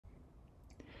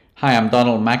Hi, I'm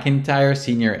Donald McIntyre,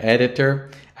 Senior Editor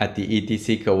at the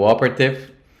ETC Cooperative.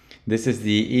 This is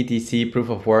the ETC Proof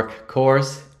of Work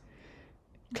course,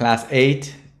 Class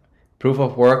 8, Proof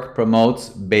of Work Promotes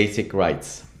Basic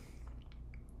Rights.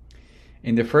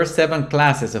 In the first 7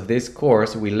 classes of this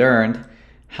course, we learned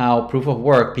how Proof of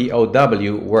Work,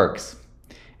 POW, works.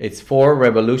 Its 4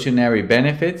 revolutionary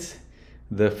benefits,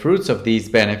 the fruits of these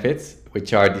benefits,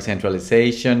 which are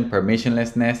decentralization,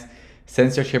 permissionlessness,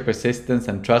 censorship resistance,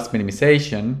 and trust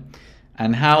minimization,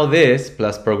 and how this,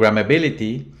 plus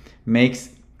programmability,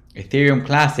 makes Ethereum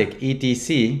Classic,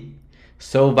 ETC,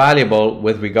 so valuable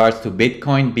with regards to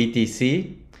Bitcoin,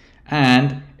 BTC,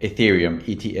 and Ethereum,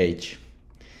 ETH.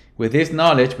 With this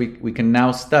knowledge, we can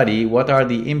now study what are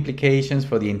the implications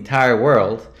for the entire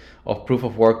world of Proof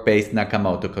of Work based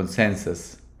Nakamoto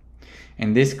Consensus.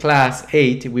 In this Class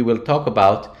 8, we will talk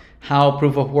about how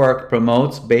Proof of Work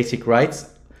promotes basic rights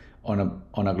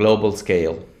on a global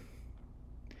scale.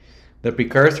 The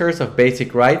precursors of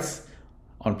basic rights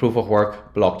on Proof of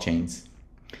Work blockchains.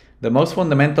 The most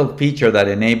fundamental feature that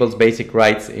enables basic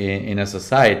rights in a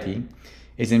society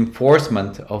is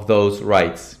enforcement of those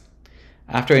rights.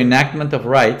 After enactment of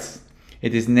rights,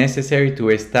 it is necessary to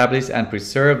establish and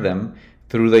preserve them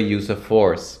through the use of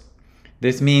force.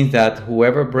 This means that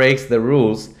whoever breaks the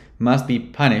rules must be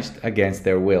punished against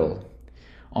their will.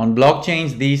 On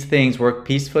blockchains, these things work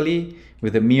peacefully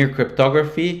with a mere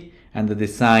cryptography and the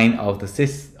design of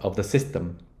the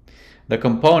system. The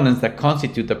components that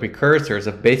constitute the precursors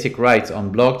of basic rights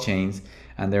on blockchains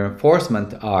and their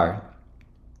enforcement are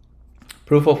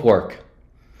Proof of Work.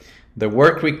 The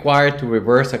work required to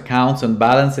reverse accounts and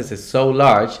balances is so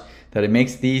large that it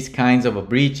makes these kinds of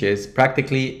breaches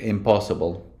practically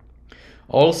impossible.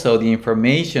 Also, the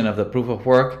information of the Proof of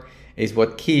Work is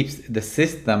what keeps the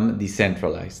system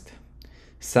decentralized.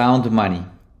 Sound money.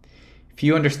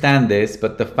 Few understand this,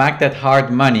 but the fact that hard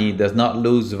money does not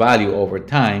lose value over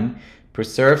time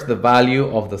preserves the value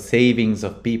of the savings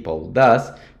of people,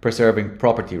 thus preserving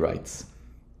property rights.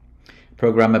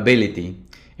 Programmability.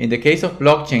 In the case of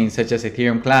blockchains such as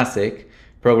Ethereum Classic,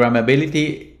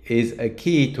 programmability is a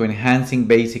key to enhancing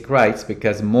basic rights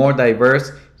because more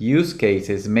diverse use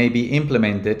cases may be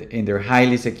implemented in their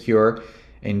highly secure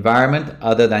environment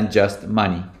other than just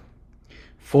money.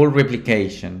 Full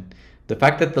replication. The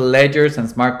fact that the ledgers and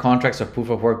smart contracts of Proof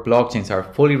of Work blockchains are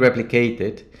fully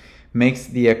replicated makes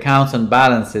the accounts and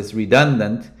balances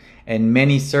redundant in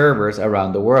many servers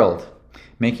around the world,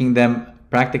 making them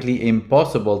practically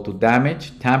impossible to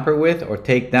damage, tamper with, or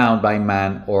take down by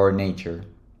man or nature.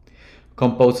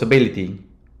 Composability.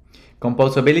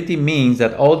 Composability means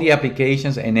that all the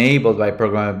applications enabled by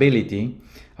programmability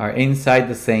are inside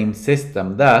the same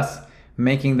system, thus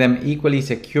making them equally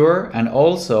secure and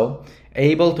also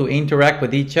able to interact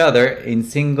with each other in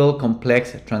single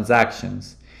complex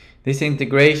transactions. This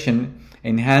integration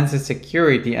enhances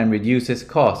security and reduces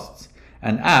costs,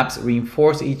 and apps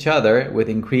reinforce each other with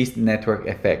increased network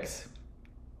effects.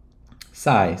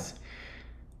 Size.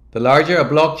 The larger a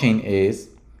blockchain is,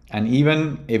 and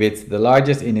even if it's the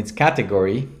largest in its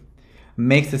category,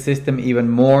 makes the system even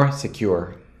more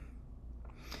secure.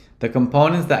 The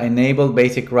components that enable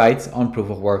basic rights on Proof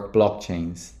of Work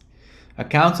blockchains.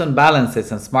 Accounts and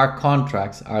balances and smart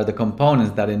contracts are the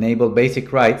components that enable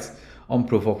basic rights on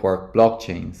Proof of Work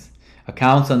blockchains.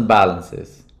 Accounts and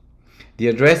balances. The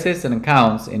addresses and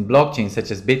accounts in blockchains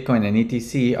such as Bitcoin and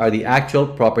ETC are the actual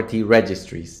property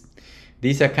registries.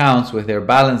 These accounts with their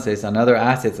balances and other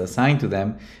assets assigned to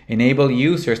them enable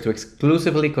users to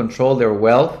exclusively control their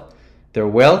wealth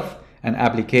and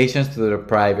applications to their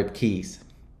private keys.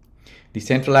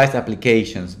 Decentralized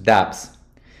applications, dApps.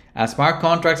 As smart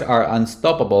contracts are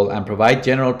unstoppable and provide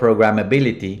general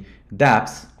programmability,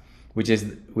 dApps, which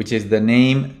is the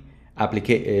name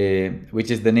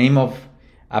of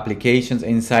applications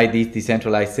inside these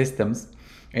decentralized systems,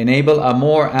 enable a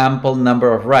more ample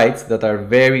number of rights that are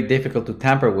very difficult to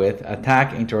tamper with,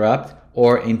 attack, interrupt,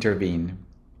 or intervene.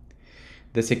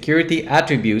 The security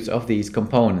attributes of these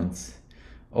components.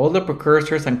 All the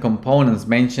precursors and components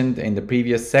mentioned in the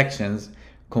previous sections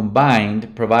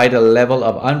combined provide a level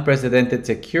of unprecedented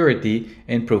security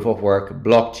in Proof of Work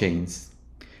blockchains.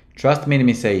 Trust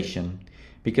minimization.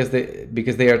 Because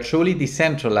they are truly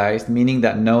decentralized, meaning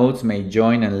that nodes may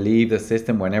join and leave the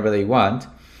system whenever they want,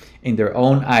 in their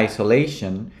own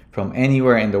isolation from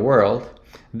anywhere in the world,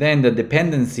 then the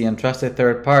dependency on trusted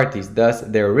third parties, thus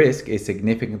their risk is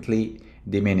significantly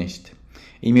diminished.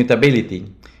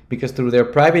 Immutability. Because through their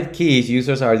private keys,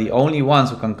 users are the only ones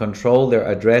who can control their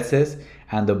addresses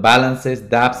and the balances,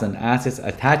 dApps, and assets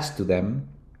attached to them.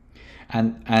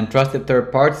 and trusted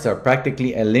third parties are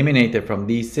practically eliminated from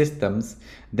these systems,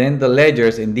 then the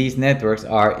ledgers in these networks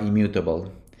are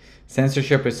immutable.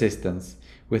 Censorship resistance.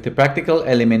 With the practical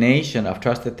elimination of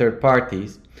trusted third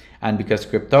parties, and because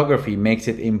cryptography makes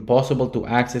it impossible to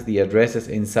access the addresses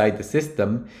inside the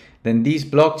system, then these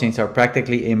blockchains are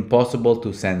practically impossible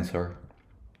to censor.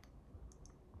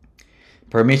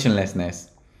 Permissionlessness.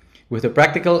 With the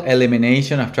practical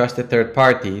elimination of trusted third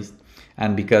parties,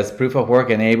 and because proof of work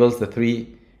enables the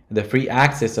free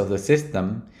access of the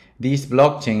system, these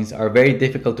blockchains are very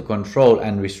difficult to control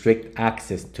and restrict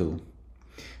access to.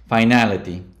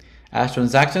 Finality. As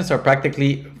transactions are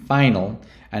practically final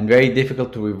and very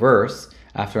difficult to reverse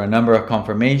after a number of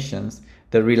confirmations,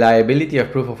 the reliability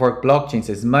of proof of work blockchains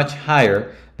is much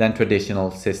higher than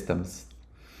traditional systems.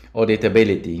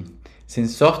 Auditability.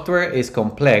 Since software is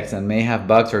complex and may have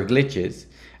bugs or glitches,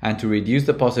 and to reduce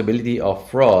the possibility of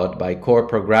fraud by core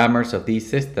programmers of these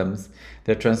systems,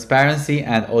 the transparency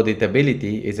and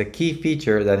auditability is a key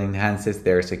feature that enhances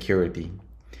their security.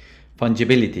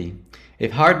 Fungibility.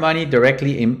 If hard money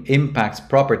directly impacts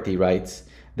property rights,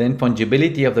 then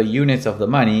fungibility of the units of the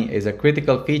money is a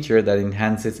critical feature that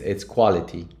enhances its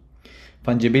quality.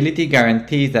 Fungibility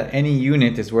guarantees that any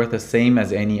unit is worth the same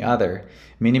as any other,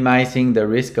 minimizing the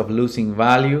risk of losing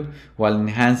value while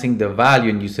enhancing the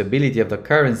value and usability of the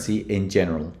currency in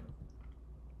general.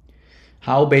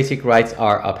 How basic rights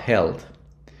are upheld.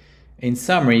 In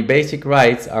summary, basic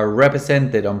rights are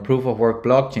represented on proof-of-work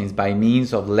blockchains by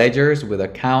means of ledgers with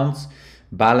accounts,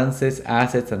 balances,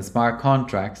 assets, and smart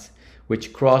contracts,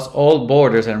 which cross all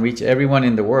borders and reach everyone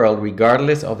in the world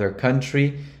regardless of their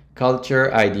country,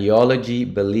 culture, ideology,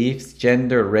 beliefs,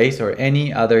 gender, race, or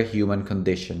any other human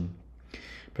condition.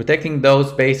 Protecting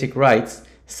those basic rights,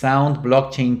 sound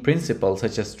blockchain principles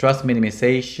such as trust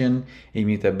minimization,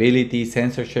 immutability,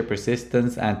 censorship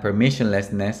resistance, and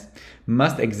permissionlessness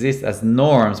must exist as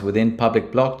norms within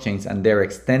public blockchains and their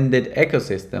extended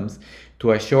ecosystems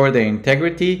to assure their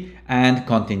integrity and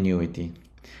continuity.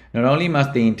 Not only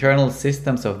must the internal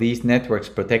systems of these networks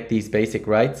protect these basic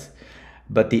rights,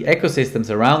 but the ecosystems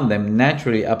around them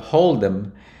naturally uphold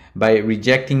them by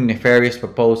rejecting nefarious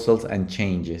proposals and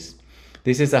changes.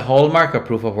 This is a hallmark of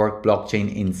proof-of-work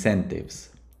blockchain incentives.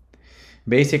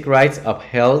 Basic rights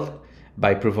upheld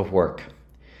by proof-of-work.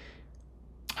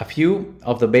 A few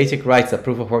of the basic rights that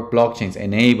proof-of-work blockchains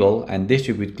enable and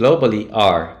distribute globally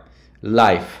are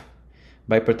life.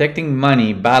 By protecting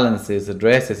money, balances,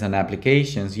 addresses, and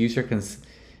applications,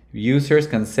 users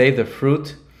can save the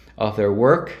fruit of their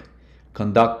work,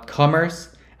 conduct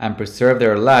commerce, and preserve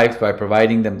their lives by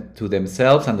providing them to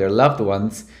themselves and their loved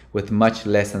ones with much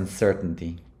less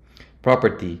uncertainty.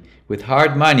 Property. With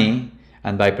hard money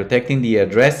and by protecting the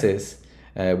addresses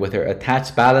with their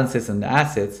attached balances and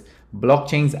assets,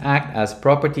 blockchains act as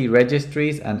property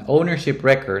registries and ownership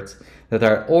records that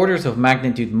are orders of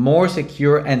magnitude more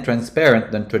secure and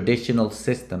transparent than traditional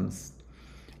systems.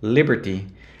 Liberty.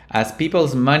 As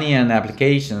people's money and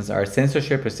applications are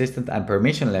censorship resistant and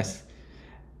permissionless,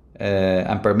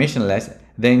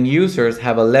 then users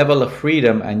have a level of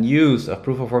freedom and use of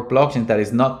proof-of-work blockchains that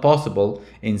is not possible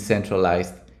in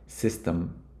centralized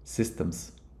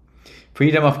systems.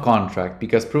 Freedom of contract.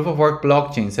 Because proof-of-work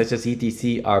blockchains such as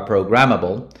ETC are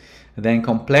programmable, then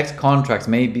complex contracts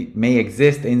may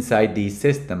exist inside these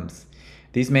systems.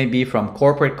 These may be from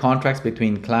corporate contracts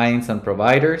between clients and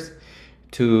providers,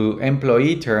 to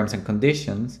employee terms and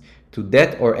conditions, to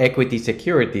debt or equity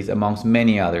securities, amongst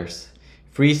many others.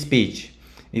 Free speech.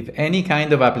 If any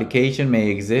kind of application may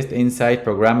exist inside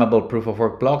programmable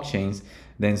proof-of-work blockchains,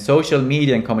 then social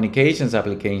media and communications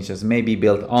applications may be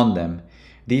built on them.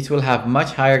 These will have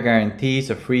much higher guarantees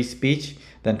of free speech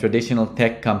than traditional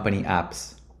tech company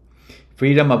apps.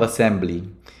 Freedom of assembly.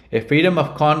 If freedom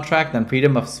of contract and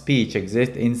freedom of speech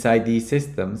exist inside these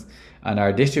systems and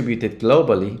are distributed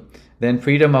globally, then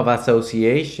freedom of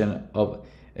association, of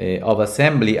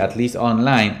assembly, at least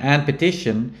online, and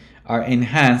petition are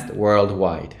enhanced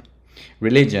worldwide.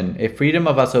 Religion. If freedom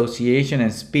of association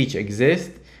and speech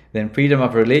exist, then freedom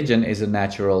of religion is a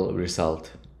natural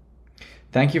result.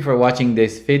 Thank you for watching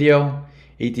this video.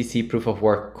 ETC Proof of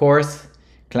Work course,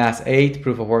 Class 8,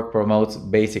 Proof of Work promotes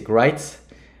basic rights.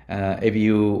 If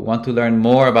you want to learn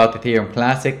more about Ethereum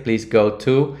Classic, please go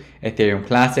to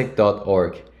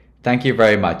ethereumclassic.org. Thank you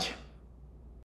very much.